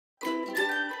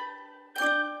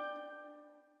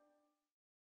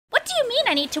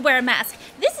I need to wear a mask.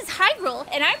 This is Hyrule,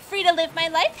 and I'm free to live my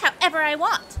life however I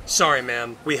want. Sorry,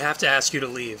 ma'am. We have to ask you to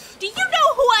leave. Do you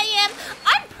know who I am?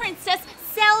 I'm Princess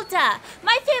Zelda.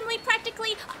 My family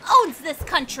practically owns this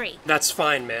country. That's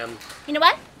fine, ma'am. You know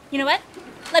what?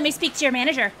 Let me speak to your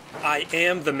manager. I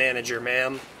am the manager,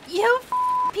 ma'am. You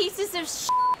pieces of shit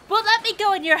won't let me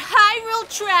go in your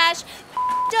Hyrule trash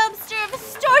dumpster of a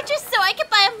store just so I can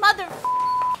buy a mother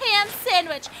ham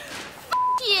sandwich.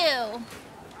 You.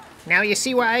 Now you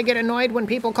see why I get annoyed when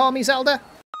people call me Zelda?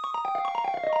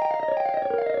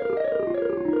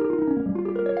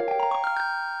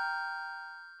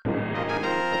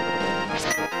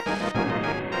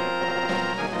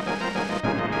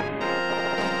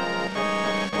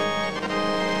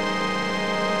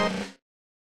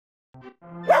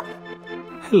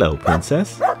 Hello,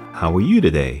 Princess. How are you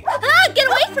today? Get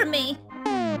away from me!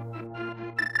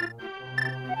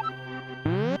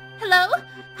 Hello?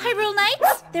 Hyrule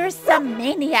Knights? There is some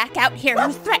maniac out here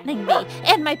who's threatening me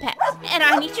and my pet, and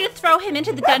I need you to throw him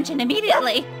into the dungeon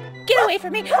immediately. Get away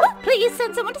from me. Please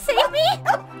send someone to save me.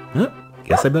 Huh?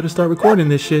 Guess I better start recording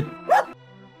this shit.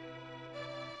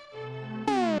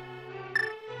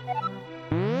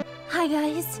 Hi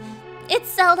guys,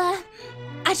 it's Zelda.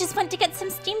 I just went to get some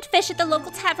steamed fish at the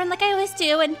local tavern like I always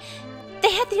do, and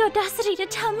they had the audacity to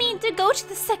tell me to go to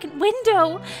the second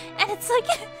window. And it's like,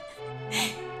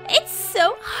 it's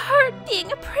so hard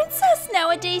being a princess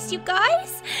nowadays, you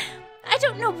guys. I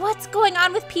don't know what's going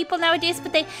on with people nowadays,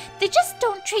 but they just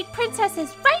don't treat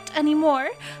princesses right anymore.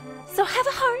 So have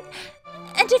a heart,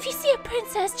 and if you see a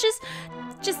princess,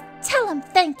 just tell them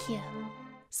thank you.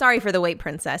 Sorry for the wait,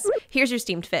 Princess. Here's your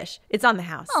steamed fish. It's on the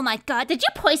house. Oh my god, did you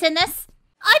poison this?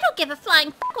 I don't give a flying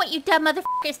f*** what you dumb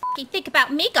motherfuckers f***ing think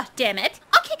about me, goddammit.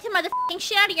 I'll kick the motherfucking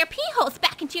shit out of your pee holes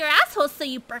back into your assholes so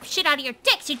you burp shit out of your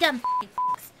dicks, you dumb f***ing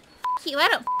f***s. F*** you, I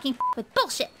don't f***ing f*** with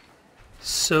bullshit.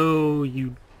 So,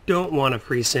 you don't want a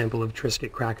free sample of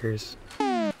Triscuit crackers?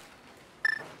 F***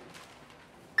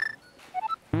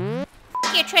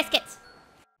 your Triscuits.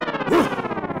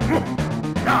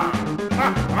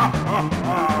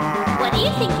 What do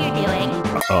you think you're doing?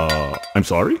 I'm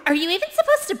sorry? Are you even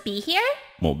supposed to be here?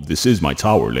 Well, this is my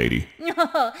tower, lady. No,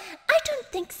 I don't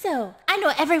think so. I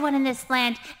know everyone in this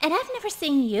land, and I've never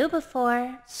seen you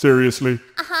before. Seriously?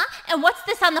 Uh-huh, and what's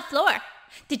this on the floor?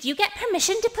 Did you get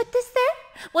permission to put this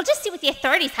there? We'll just see what the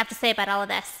authorities have to say about all of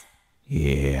this.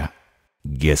 Yeah.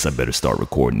 Guess I better start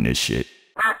recording this shit.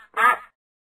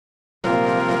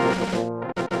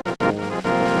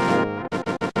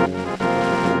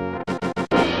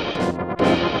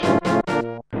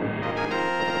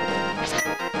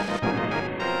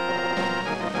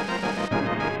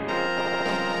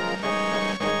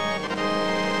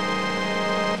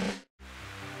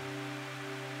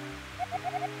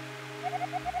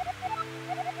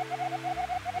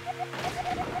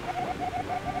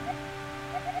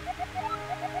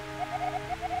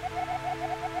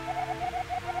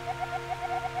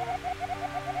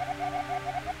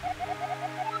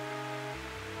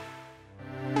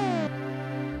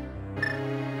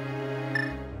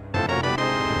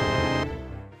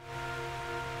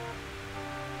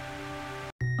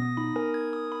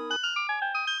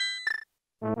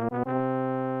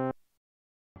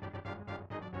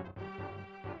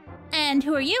 And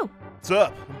who are you? What's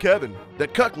up? I'm Kevin.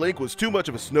 That cuck Link was too much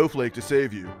of a snowflake to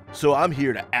save you, so I'm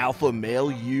here to alpha male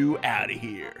you out of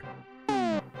here.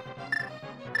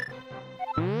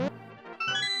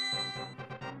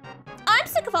 I'm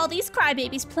sick of all these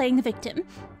crybabies playing the victim.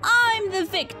 I'm the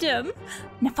victim.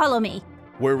 Now follow me.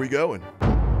 Where are we going?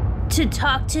 To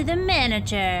talk to the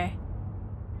manager.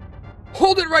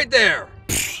 Hold it right there!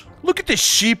 Look at this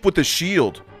sheep with the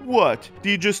shield. What? Do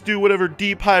you just do whatever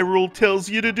Deep Hyrule tells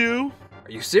you to do?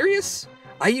 Are you serious?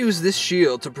 I use this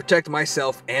shield to protect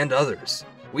myself and others.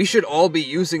 We should all be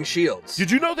using shields.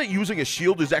 Did you know that using a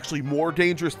shield is actually more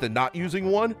dangerous than not using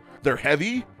one? They're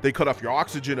heavy, they cut off your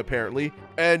oxygen apparently,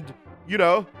 and, you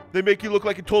know, they make you look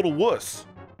like a total wuss.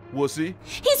 Wussy.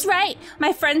 He's right.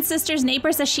 My friend's sister's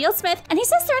neighbor's a shieldsmith, and he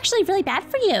says they're actually really bad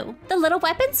for you. The little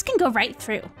weapons can go right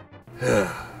through.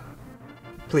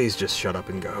 Please just shut up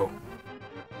and go.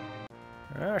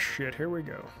 Ah, shit, here we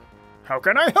go. How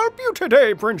can I help you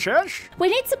today, princess? We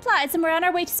need supplies, and we're on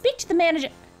our way to speak to the manager.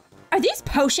 Are these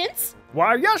potions?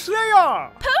 Why, yes, they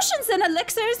are. Potions and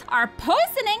elixirs are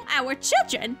poisoning our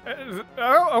children.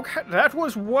 Okay, that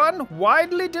was one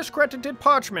widely discredited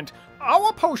parchment.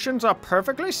 Our potions are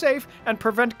perfectly safe and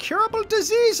prevent curable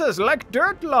diseases like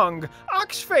dirt lung,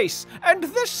 ox face, and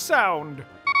this sound.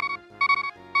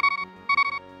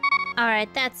 All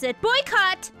right, that's it.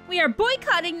 Boycott! We are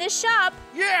boycotting this shop.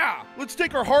 Yeah! Let's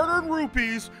take our hard-earned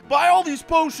rupees, buy all these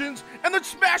potions, and then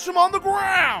smash them on the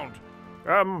ground!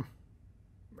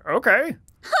 Okay.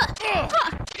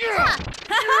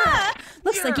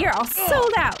 Looks like you're all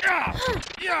sold out.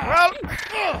 Well,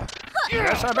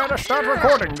 guess I better start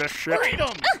recording this shit.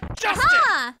 Freedom!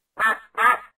 Justice!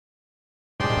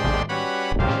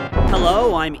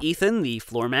 Hello, I'm Ethan, the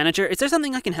floor manager. Is there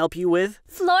something I can help you with?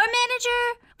 Floor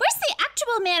manager? Where's the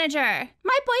actual manager?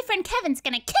 My boyfriend Kevin's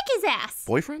gonna kick his ass.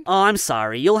 Boyfriend? Oh, I'm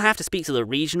sorry. You'll have to speak to the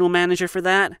regional manager for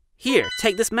that. Here,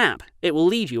 take this map. It will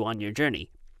lead you on your journey.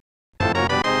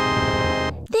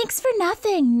 Thanks for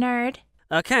nothing, nerd.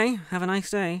 Okay, have a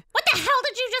nice day. What the hell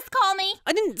did you just call me?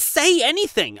 I didn't say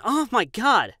anything! Oh my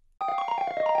god!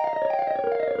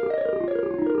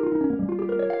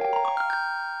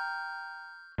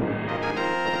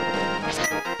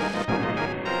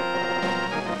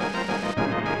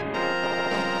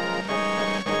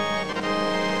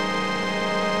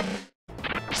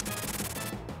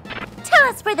 Tell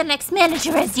us where the next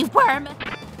manager is, you worm.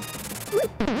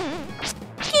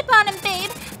 Keep on him,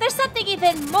 babe. There's something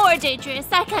even more dangerous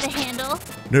I gotta handle.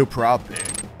 No prob, pig.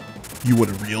 You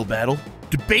want a real battle?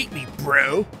 Debate me,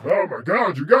 bro! Oh my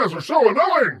god, you guys are so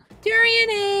annoying!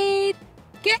 Durianade!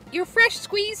 Get your fresh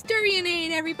squeezed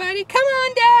Durianade, everybody! Come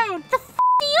on down! The f***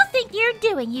 do you think you're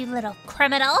doing, you little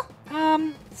criminal?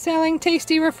 Selling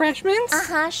tasty refreshments?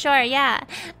 Sure, yeah.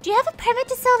 Do you have a permit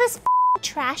to sell this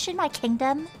trash in my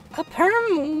kingdom? A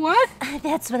perm what?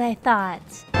 That's what I thought.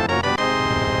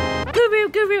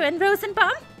 Guru, and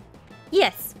Rosenbaum?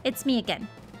 Yes, it's me again.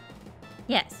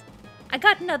 Yes, I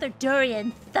got another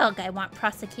durian thug I want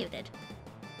prosecuted.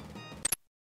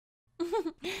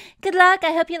 Good luck,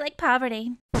 I hope you like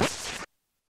poverty.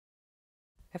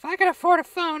 If I could afford a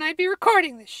phone, I'd be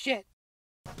recording this shit.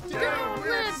 Down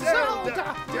with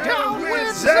Zelda! Down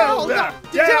with Zelda!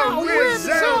 Down with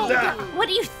Zelda! What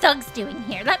are you thugs doing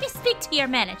here? Let me speak to your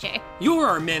manager. You're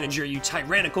our manager, you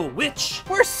tyrannical witch!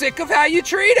 We're sick of how you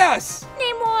treat us!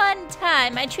 Name one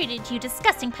time I treated you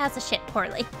disgusting piles of shit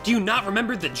poorly. Do you not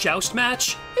remember the joust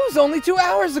match? It was only 2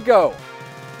 hours ago!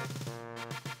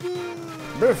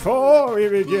 Before we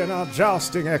begin our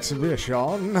jousting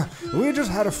exhibition, we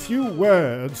just had a few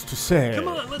words to say. Come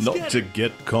on, let's Not to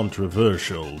get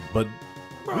controversial, but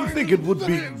we think it would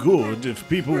be good if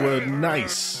people were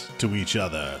nice to each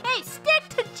other. Hey, stick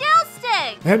to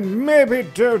jousting! And maybe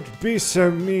don't be so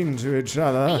mean to each Are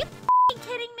other. you f***ing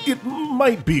kidding me? It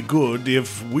might be good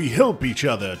if we help each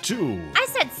other, too. I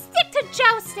said stick to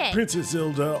jousting! Princess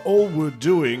Zelda, all we're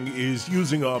doing is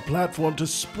using our platform to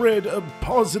spread a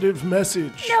positive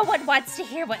message. No one wants to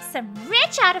hear what some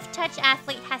rich, out-of-touch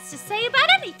athlete has to say about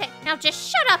anything. Now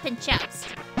just shut up and joust.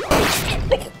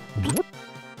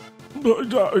 I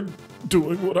died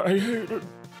doing what I hated.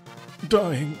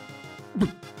 Dying.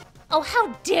 Oh, how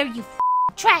dare you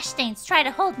trash stains try to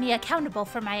hold me accountable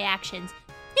for my actions.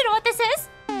 You know what this is?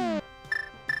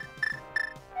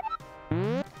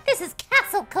 This is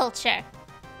castle culture.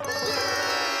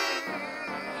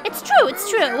 It's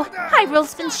true.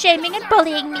 Hyrule's been shaming and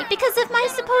bullying me because of my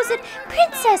supposed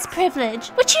princess privilege,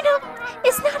 which, you know,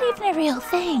 is not even a real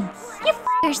thing. You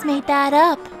f***ers made that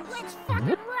up. Let's fucking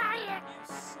riot.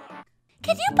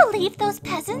 Can you believe those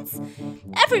peasants?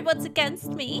 Everyone's against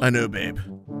me. I know, babe.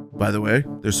 By the way,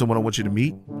 there's someone I want you to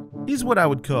meet. He's what I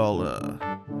would call a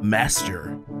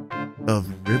master of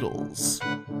riddles.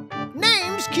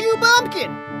 Name's Q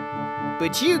Bumpkin,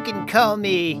 but you can call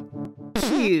me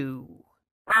Q.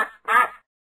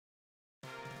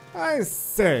 I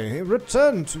say,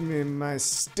 return to me my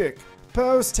stick.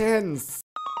 Post hence.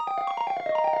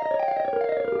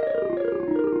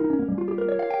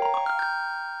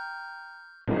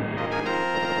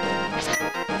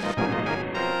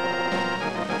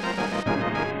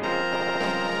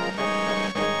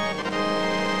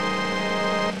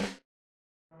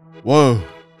 Whoa,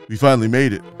 we finally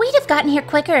made it. We'd have gotten here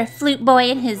quicker if Flute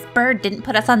Boy and his bird didn't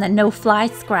put us on the no-fly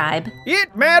scribe.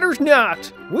 It matters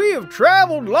not. We have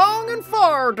traveled long and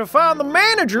far to find the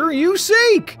manager you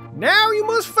seek. Now you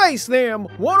must face them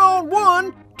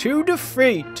one-on-one to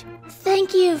defeat.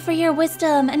 Thank you for your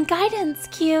wisdom and guidance,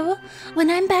 Q. When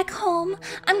I'm back home,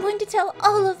 I'm going to tell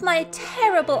all of my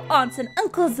terrible aunts and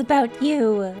uncles about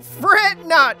you. Fret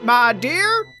not, my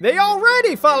dear. They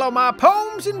already follow my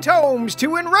poems and tomes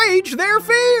to enrage their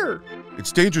fear.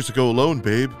 It's dangerous to go alone,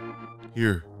 babe.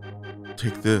 Here,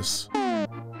 take this.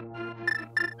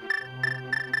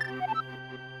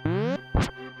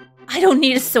 I don't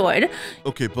need a sword.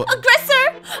 Okay, but... Aggressor!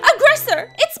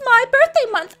 It's my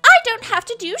birthday month. I don't have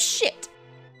to do shit.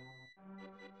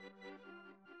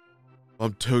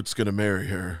 I'm totes gonna marry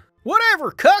her.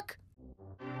 Whatever, cuck.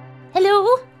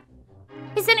 Hello?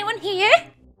 Is anyone here?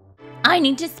 I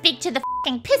need to speak to the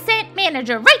f***ing pissant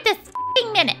manager right this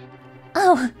f***ing minute.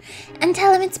 Oh, and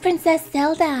tell him it's Princess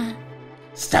Zelda.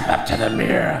 Step up to the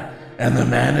mirror, and the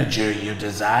manager you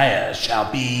desire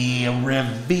shall be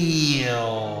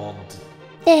revealed.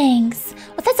 Thanks.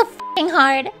 Well, that's so f***ing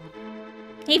hard.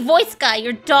 Hey, voice guy,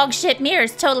 your dog shit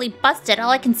mirror's totally busted. All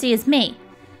I can see is me.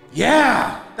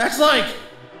 Yeah, that's like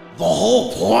the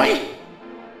whole point?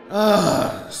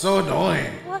 So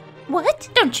annoying. What?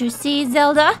 Don't you see,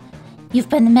 Zelda? You've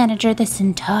been the manager this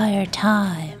entire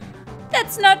time.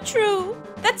 That's not true.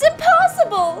 That's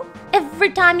impossible. Every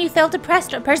time you felt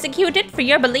oppressed or persecuted for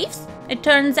your beliefs, it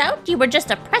turns out you were just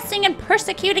oppressing and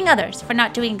persecuting others for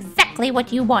not doing exactly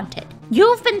what you wanted.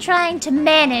 You've been trying to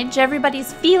manage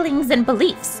everybody's feelings and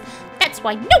beliefs. That's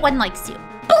why no one likes you.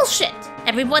 Bullshit!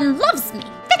 Everyone loves me.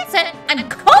 That's it. I'm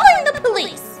calling the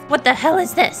police. What the hell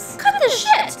is this? Cut the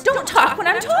shit! Don't talk when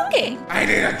I'm talking! I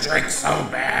need a drink so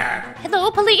bad.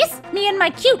 Hello, police? Me and my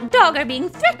cute dog are being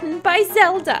threatened by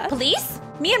Zelda. Police?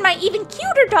 Me and my even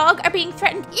cuter dog are being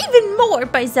threatened even more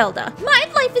by Zelda. My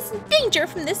life is in danger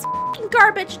from this f***ing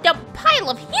garbage dump pile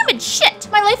of human shit.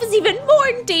 My life is even more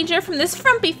in danger from this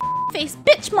frumpy face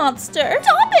bitch monster.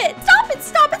 Stop it! Stop it!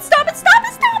 Stop it! Stop it! Stop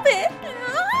it! Stop it!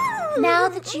 Now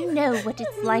that you know what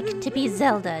it's like to be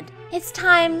Zelda'd, it's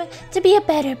time to be a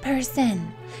better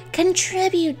person.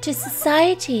 Contribute to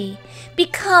society.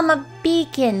 Become a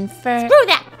beacon for— Screw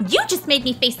that! You just made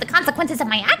me face the consequences of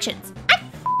my actions. I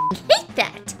hate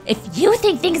that. If you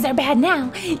think things are bad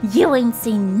now, you ain't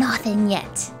seen nothing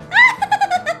yet.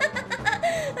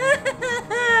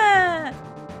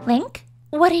 Link,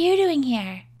 what are you doing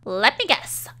here? Let me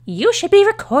guess. You should be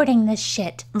recording this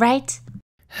shit, right?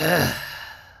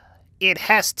 It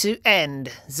has to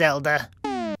end, Zelda.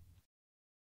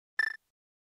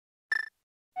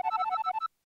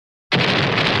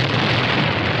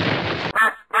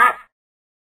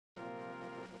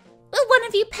 Will one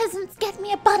of you peasants get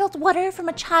me a bottled water from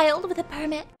a child with a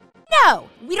permit? No!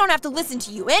 We don't have to listen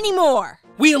to you anymore!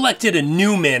 We elected a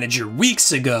new manager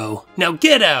weeks ago. Now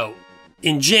get out!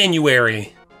 In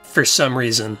January, for some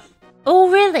reason. Oh,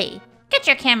 really? Get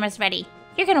your cameras ready.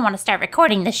 You're gonna want to start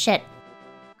recording this shit.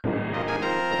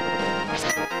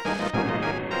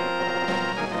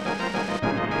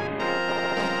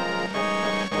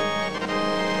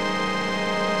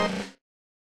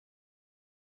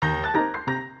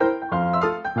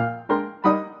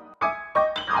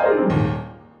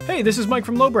 Hey, this is Mike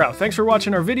from Lowbrow. Thanks for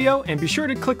watching our video, and be sure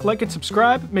to click like and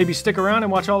subscribe. Maybe stick around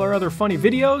and watch all our other funny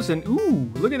videos, and ooh,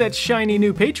 look at that shiny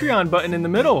new Patreon button in the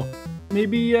middle.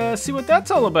 Maybe see what that's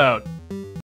all about.